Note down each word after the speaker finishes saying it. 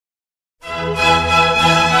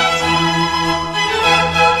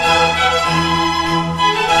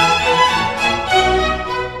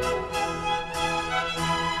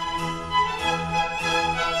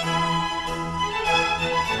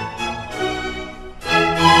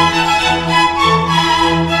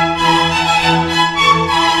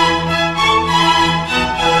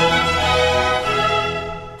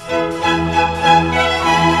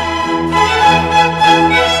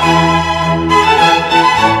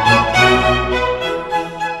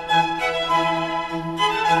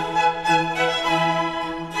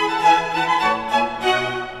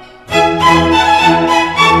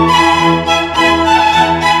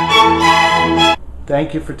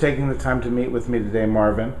thank you for taking the time to meet with me today,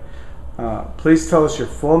 Marvin. Please tell us your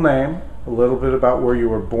full name, a little bit about where you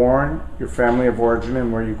were born, your family of origin,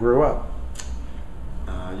 and where you grew up.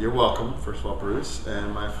 You're welcome, first of all, Bruce.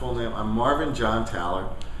 And my full name, I'm Marvin John Towler,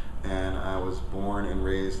 and I was born and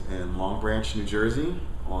raised in Long Branch, New Jersey,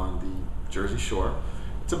 on the Jersey Shore.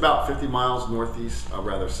 It's about 50 miles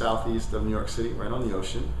southeast of New York City, right on the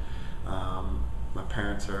ocean. My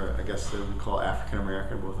parents are, I guess they would call African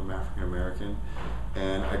American, both of them African American.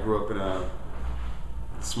 And I grew up in a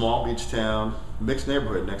small beach town, mixed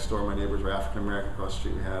neighborhood. Next door, my neighbors were African American. Across the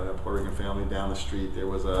street, we had a Puerto Rican family. Down the street, there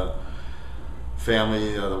was a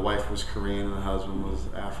family. The wife was Korean and the husband was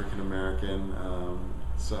African American.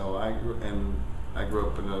 So I grew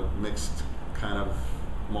up in a mixed kind of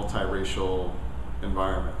multiracial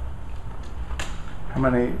environment. How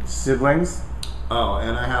many siblings? Oh,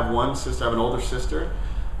 and I have one sister. I have an older sister.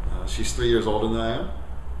 She's 3 years older than I am,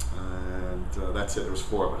 and that's it. There was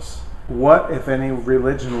 4 of us. What, if any,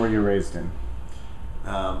 religion were you raised in?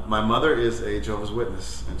 My mother is a Jehovah's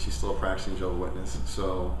Witness, and she's still a practicing Jehovah's Witness.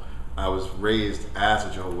 So I was raised as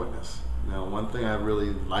a Jehovah's Witness. Now, one thing I really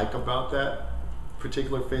like about that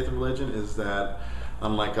particular faith and religion is that,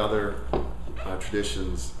 unlike other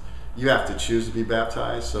traditions, you have to choose to be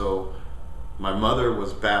baptized. So my mother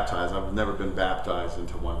was baptized. I've never been baptized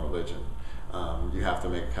into one religion. You have to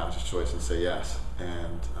make a conscious choice and say yes.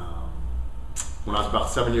 And when I was about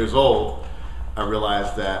 7 years old, I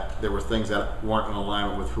realized that there were things that weren't in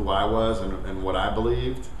alignment with who I was and what I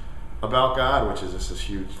believed about God, which is just this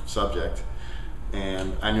huge subject.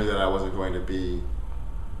 And I knew that I wasn't going to be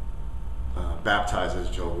baptized as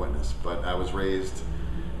a Jehovah's Witness, but I was raised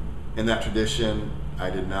in that tradition. I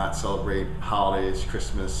did not celebrate holidays,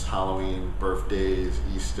 Christmas, Halloween, birthdays,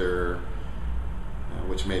 Easter,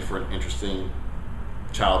 which made for an interesting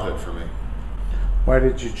childhood for me. Why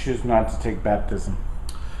did you choose not to take baptism?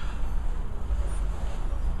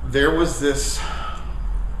 There was this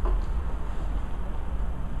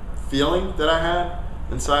feeling that I had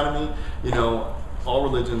inside of me. You know, all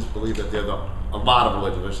religions believe that a lot of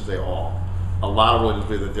religions, I should say all, a lot of religions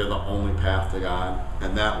believe that they're the only path to God,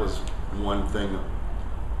 and that was one thing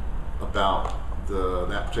about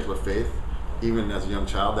that particular faith, even as a young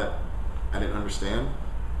child, that I didn't understand.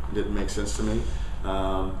 It didn't make sense to me.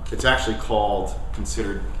 It's actually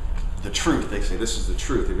considered the truth. They say this is the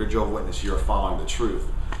truth. If you're a Jehovah's Witness, you're following the truth.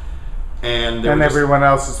 And everyone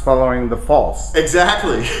else is following the false.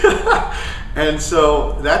 Exactly. And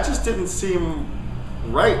so that just didn't seem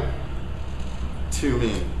right to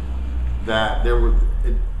me. That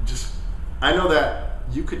I know that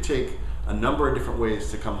you could take a number of different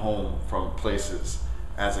ways to come home from places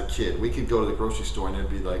as a kid. We could go to the grocery store and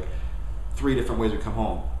there'd be like 3 different ways to come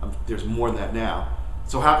home. There's more than that now.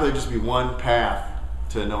 So how could there just be one path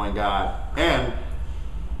to knowing God? And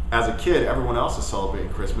as a kid, everyone else is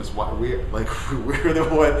celebrating Christmas. We're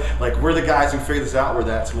the guys who figured this out. We're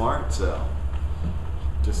that smart. So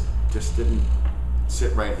just didn't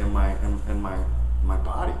sit right in my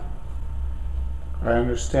body. I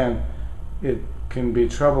understand. It can be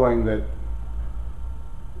troubling that,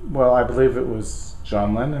 well, I believe it was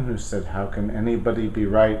John Lennon who said, how can anybody be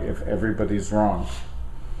right if everybody's wrong?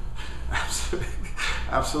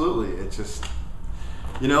 Absolutely. It just,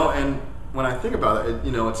 and when I think about it,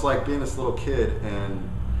 it's like being this little kid and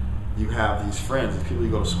you have these friends, these people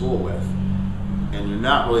you go to school with, and you're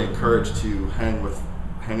not really encouraged to hang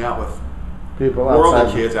out with people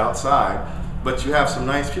worldly kids outside, but you have some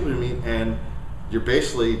nice people to meet, and you're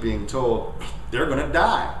basically being told they're going to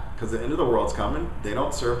die because the end of the world's coming. They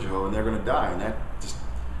don't serve Jehovah and they're going to die. And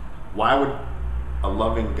why would a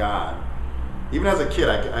loving God, even as a kid,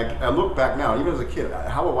 I look back now, even as a kid,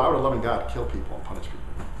 why would a loving God kill people and punish people?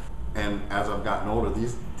 And as I've gotten older,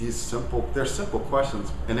 they're simple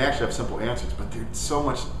questions, and they actually have simple answers, but there's so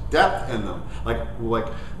much depth in them. Like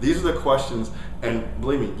these are the questions, and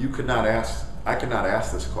believe me, I could not ask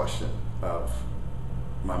this question of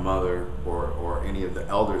my mother or any of the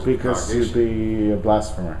elders because of the congregation. You'd be a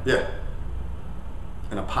blasphemer. Yeah.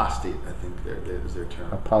 An apostate, I think is their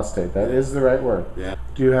term. Apostate, that is the right word. Yeah.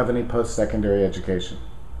 Do you have any post-secondary education?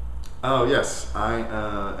 Oh, yes. I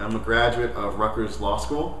am a graduate of Rutgers Law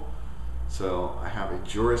School, so I have a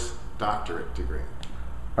Juris Doctorate degree.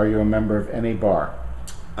 Are you a member of any bar?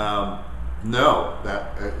 No,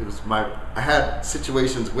 I had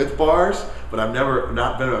situations with bars, but I've never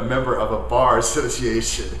not been a member of a bar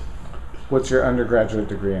association. What's your undergraduate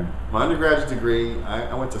degree in? My undergraduate degree,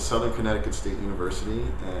 I went to Southern Connecticut State University,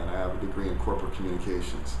 and I have a degree in corporate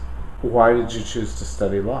communications. Why did you choose to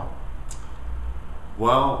study law?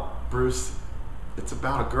 Well, Bruce, it's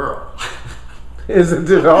about a girl. Isn't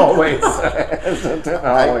it always? Isn't it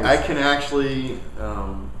always? I can actually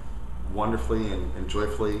wonderfully and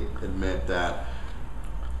joyfully admit that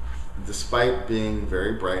despite being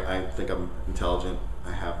very bright, I think I'm intelligent.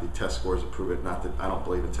 I have the test scores to prove it. Not that I don't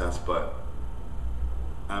believe in tests, but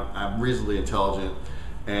I'm reasonably intelligent.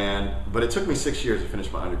 But it took me 6 years to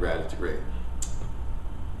finish my undergraduate degree.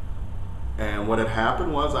 And what had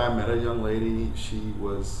happened was I met a young lady. She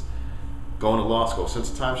was going to law school. Since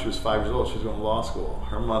the time she was 5 years old, she was going to law school.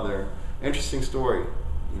 Her mother, interesting story,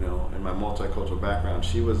 in my multicultural background,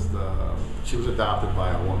 she was adopted by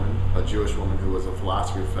a woman, a Jewish woman who was a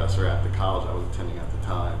philosophy professor at the college I was attending at the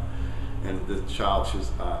time. And the child, she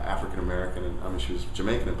was African American, and she was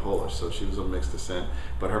Jamaican and Polish, so she was of mixed descent.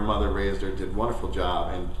 But her mother raised her, did a wonderful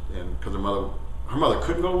job, and because her mother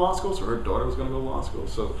couldn't go to law school, so her daughter was going to go to law school.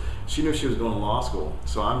 So she knew she was going to law school.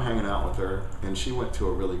 So I'm hanging out with her, and she went to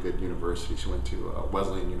a really good university. She went to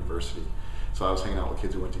Wesleyan University. So I was hanging out with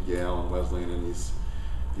kids who went to Yale and Wesleyan and these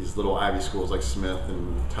little Ivy schools like Smith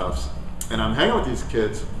and Tufts. And I'm hanging with these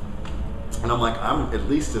kids, and I'm like, I'm at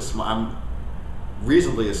least as smart. I'm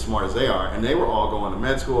reasonably as smart as they are. And they were all going to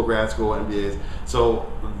med school, grad school, MBAs. So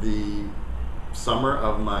the summer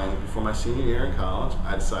before my senior year in college,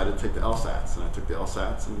 I decided to take the LSATs, and I took the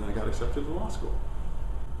LSATs, and then I got accepted to law school.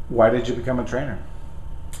 Why did you become a trainer?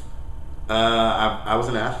 I was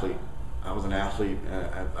an athlete.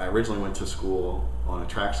 I originally went to school on a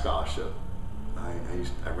track scholarship.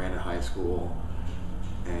 I ran in high school,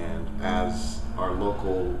 and as our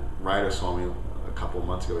local writer saw me a couple of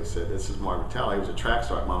months ago, he said, "This is Marvin Towler." He was a track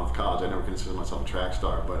star at Monmouth College. I never considered myself a track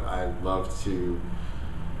star, but I loved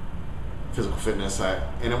physical fitness.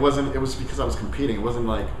 It was because I was competing. It wasn't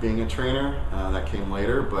like being a trainer. That came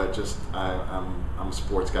later, but just I'm a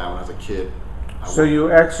sports guy. When I was a kid. So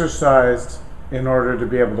you exercised in order to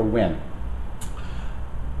be able to win?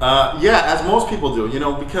 Yeah, as most people do,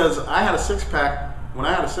 because I had a six-pack. When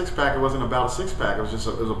I had a six-pack, it wasn't about a six-pack. It was just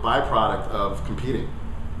it was a byproduct of competing,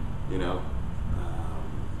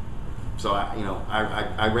 So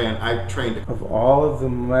I trained. Of all of the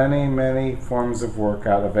many, many forms of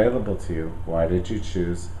workout available to you, why did you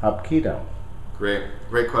choose Hapkido?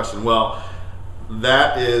 Great question. Well,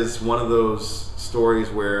 that is one of those stories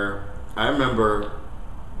where I remember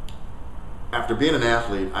after being an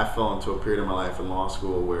athlete, I fell into a period of my life in law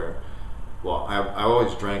school where, I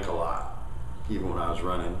always drank a lot. Even when I was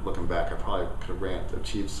running, looking back, I probably could have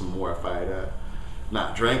achieved some more if I had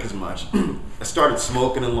not drank as much. I started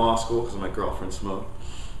smoking in law school because my girlfriend smoked,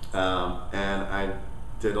 and I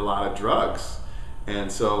did a lot of drugs,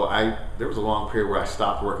 and so there was a long period where I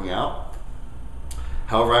stopped working out.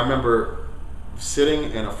 However, I remember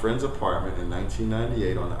sitting in a friend's apartment in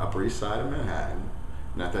 1998 on the Upper East Side of Manhattan,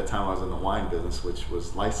 and at that time I was in the wine business, which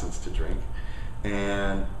was licensed to drink,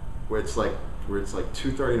 and where it's like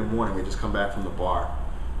 2:30 in the morning, we just come back from the bar,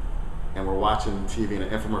 and we're watching TV, and an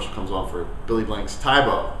infomercial comes on for Billy Blank's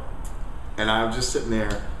Tybo. And I was just sitting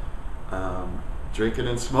there drinking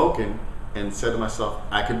and smoking and said to myself,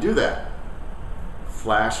 I could do that.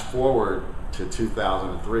 Flash forward to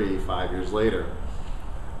 2003, 5 years later,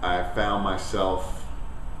 I found myself,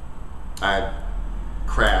 I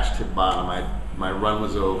crashed, hit bottom, my run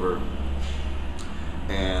was over,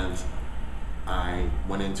 and I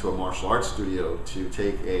went into a martial arts studio to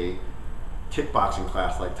take a kickboxing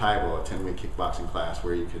class like Tybo, a 10-week kickboxing class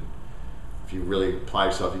where you could, if you really apply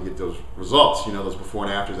yourself, you get those results, those before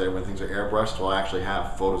and afters there when things are airbrushed. Well, I actually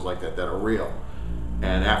have photos like that are real.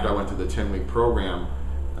 And after I went through the 10-week program,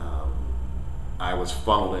 I was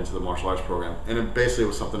funneled into the martial arts program. And it basically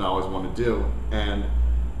was something I always wanted to do. And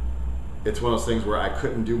it's one of those things where I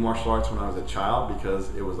couldn't do martial arts when I was a child because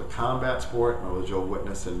it was a combat sport and I was a Jehovah's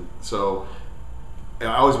Witness. And so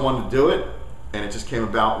I always wanted to do it, and it just came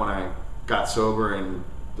about when I got sober and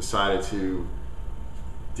decided to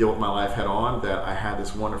deal with my life head on, that I had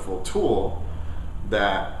this wonderful tool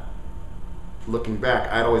that, looking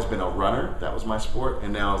back, I'd always been a runner. That was my sport,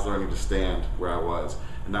 and now I was learning to stand where I was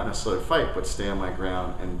and not necessarily fight, but stand my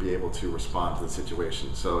ground and be able to respond to the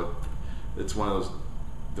situation. So it's one of those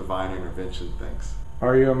divine intervention things.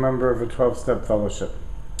 Are you a member of a 12-step fellowship?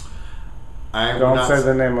 Don't say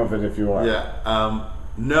the name of it if you are. Yeah.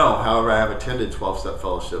 No, however, I have attended 12-step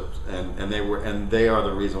fellowships, and they are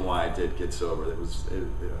the reason why I did get sober.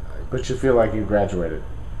 But you feel like you graduated.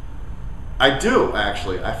 I do,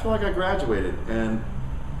 actually. I feel like I graduated, and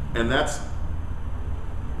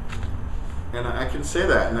I can say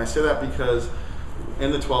that, and I say that because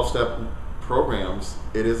in the 12-step programs,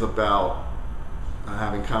 it is about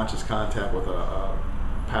having conscious contact with a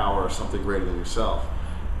power or something greater than yourself,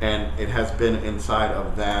 and it has been inside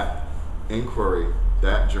of that inquiry,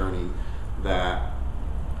 that journey, that,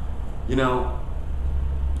 you know,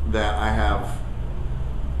 that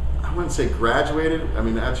I wouldn't say graduated, I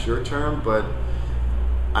mean, that's your term, but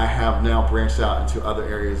I have now branched out into other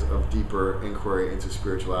areas of deeper inquiry into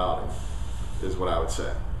spirituality, is what I would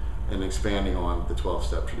say, and expanding on the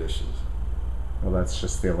 12-step traditions. Well, that's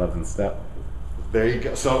just the 11th step. There you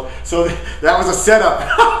go. So that was a setup.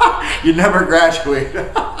 You never graduate.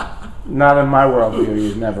 Not in my worldview,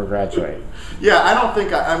 you'd never graduate. Yeah, I don't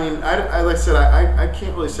think, I mean, like I said, I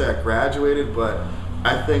can't really say I graduated, but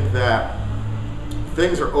I think that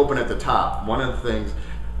things are open at the top. One of the things,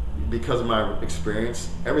 because of my experience,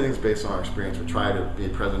 everything's based on our experience. We try to be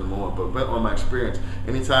present in the moment, but on my experience,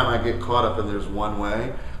 anytime I get caught up in there's one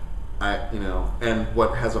way, and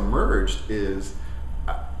what has emerged is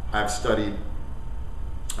I've studied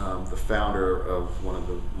the founder of one of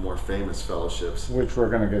the more famous fellowships. Which we're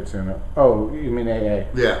going to get to. Oh, you mean AA?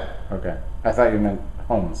 Yeah. Okay. I thought you meant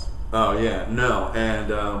Holmes. Oh, yeah. No.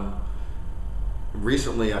 And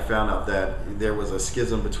recently I found out that there was a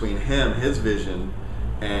schism between his vision,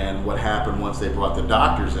 and what happened once they brought the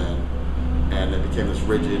doctors in. And it became this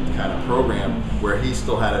rigid kind of program where he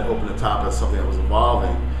still had it open the top as something that was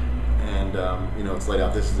evolving. And, it's laid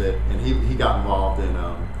out, this is it. And he got involved in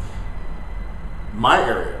my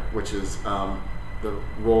area, which is the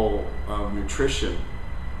role of nutrition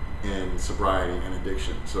in sobriety and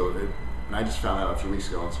addiction. And I just found out a few weeks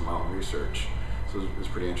ago in some of my own research. So it was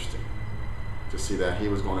pretty interesting to see that he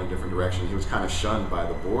was going in a different direction. He was kind of shunned by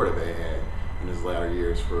the board of AA in his latter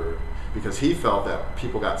years because he felt that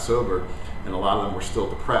people got sober and a lot of them were still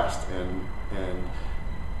depressed. And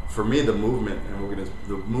for me, the movement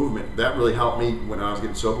that really helped me when I was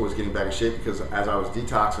getting sober was getting back in shape, because as I was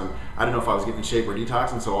detoxing, I didn't know if I was getting in shape or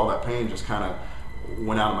detoxing, so all that pain just kind of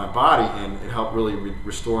went out of my body, and it helped really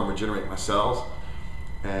restore and regenerate my cells.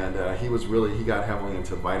 And he got heavily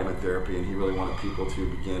into vitamin therapy, and he really wanted people to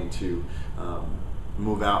begin to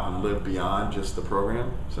move out and live beyond just the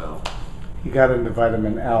program. So he got into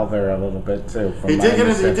vitamin L there a little bit too. He did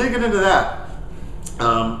get into that.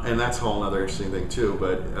 And that's a whole other interesting thing too.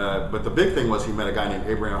 But the big thing was he met a guy named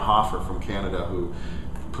Abraham Hoffer from Canada who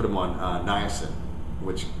put him on niacin,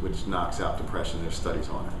 which knocks out depression. There's studies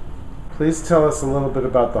on it. Please tell us a little bit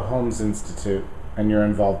about the Holmes Institute and your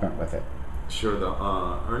involvement with it. Sure. The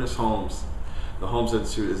Ernest Holmes, the Holmes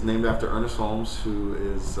Institute is named after Ernest Holmes, who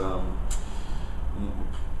is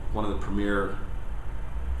one of the premier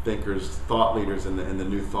thinkers, thought leaders in the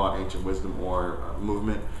New Thought, Ancient Wisdom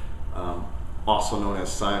movement. Also known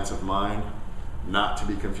as Science of Mind, not to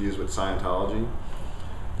be confused with Scientology.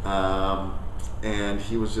 And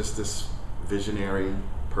he was just this visionary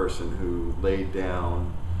person who laid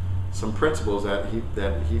down some principles that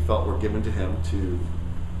he felt were given to him to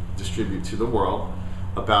distribute to the world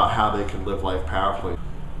about how they can live life powerfully.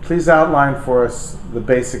 Please outline for us the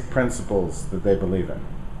basic principles that they believe in.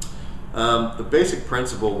 The basic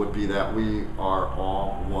principle would be that we are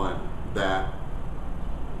all one, that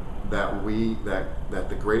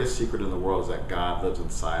the greatest secret in the world is that God lives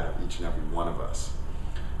inside of each and every one of us.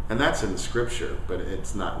 And that's in the scripture, but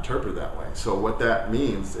it's not interpreted that way. So what that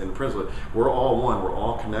means in principle, we're all one, we're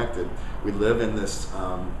all connected. We live in this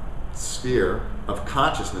sphere of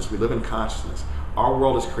consciousness. We live in consciousness. Our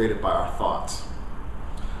world is created by our thoughts.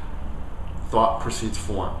 Thought precedes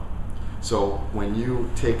form. So when you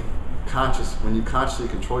consciously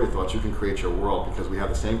control your thoughts, you can create your world, because we have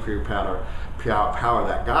the same creative power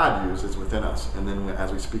that God uses within us. And then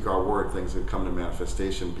as we speak our word, things that come to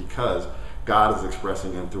manifestation because God is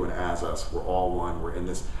expressing in, through, and as us. We're all one. We're in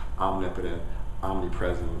this omnipotent,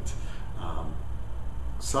 omnipresent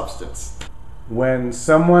substance. When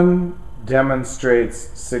someone demonstrates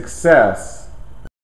success